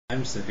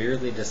I'm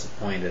severely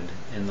disappointed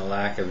in the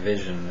lack of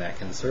vision that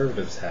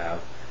conservatives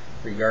have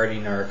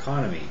regarding our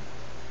economy.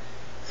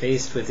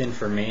 Faced with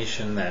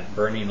information that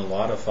burning a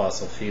lot of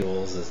fossil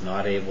fuels is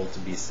not able to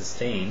be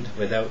sustained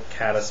without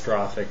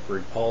catastrophic,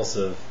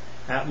 repulsive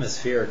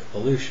atmospheric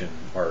pollution,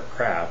 or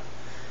crap,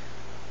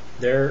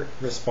 their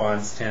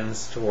response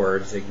tends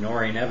towards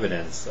ignoring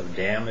evidence of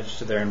damage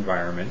to their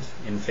environment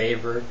in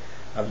favor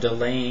of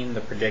delaying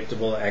the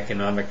predictable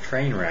economic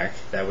train wreck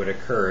that would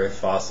occur if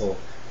fossil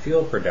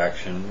fuel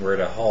production were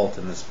to halt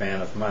in the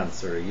span of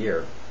months or a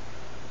year.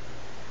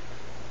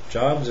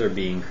 Jobs are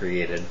being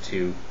created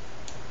to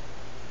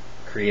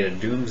create a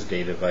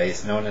doomsday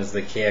device known as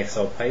the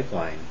KXL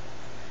pipeline.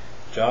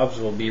 Jobs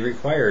will be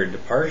required to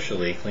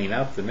partially clean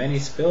up the many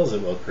spills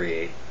it will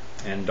create,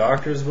 and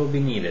doctors will be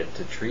needed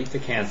to treat the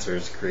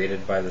cancers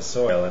created by the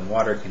soil and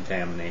water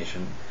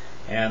contamination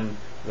and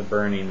the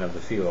burning of the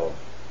fuel.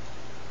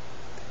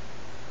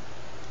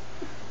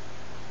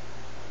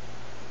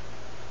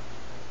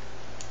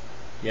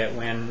 Yet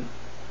when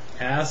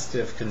asked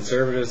if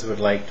conservatives would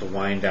like to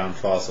wind down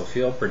fossil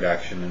fuel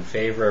production in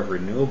favor of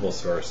renewable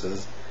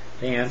sources,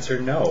 they answer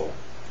no,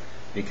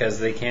 because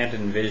they can't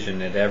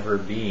envision it ever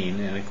being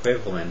an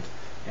equivalent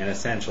and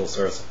essential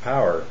source of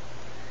power.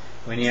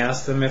 When you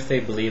ask them if they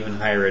believe in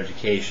higher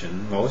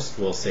education, most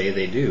will say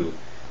they do,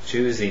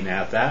 choosing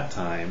at that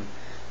time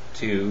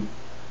to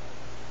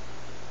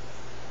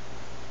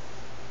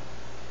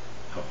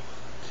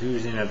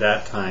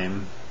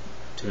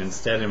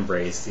instead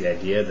embrace the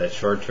idea that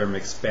short-term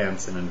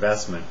expense and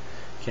investment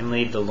can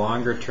lead to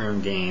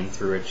longer-term gain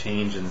through a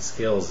change in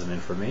skills and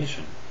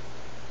information.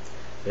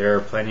 There are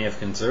plenty of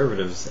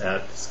conservatives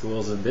at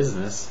schools of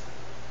business,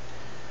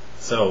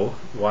 so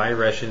why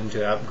rush into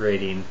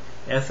upgrading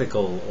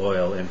ethical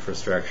oil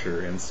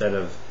infrastructure instead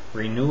of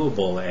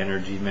renewable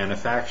energy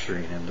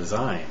manufacturing and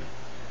design?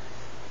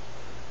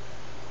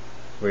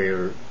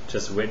 We're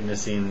just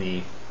witnessing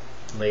the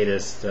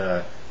latest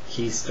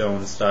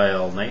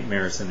Keystone-style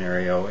nightmare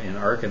scenario in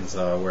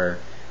Arkansas, where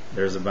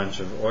there's a bunch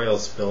of oil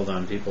spilled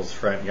on people's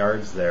front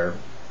yards there.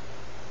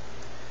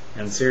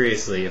 And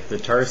seriously, if the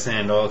tar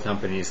sand oil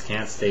companies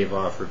can't stave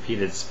off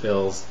repeated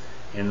spills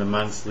in the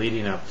months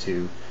leading up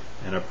to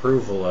an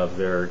approval of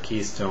their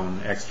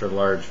Keystone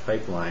extra-large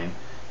pipeline,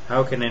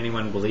 how can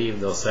anyone believe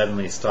they'll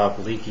suddenly stop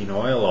leaking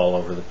oil all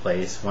over the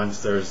place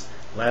once there's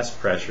less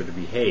pressure to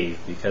behave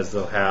because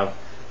they'll have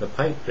the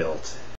pipe built?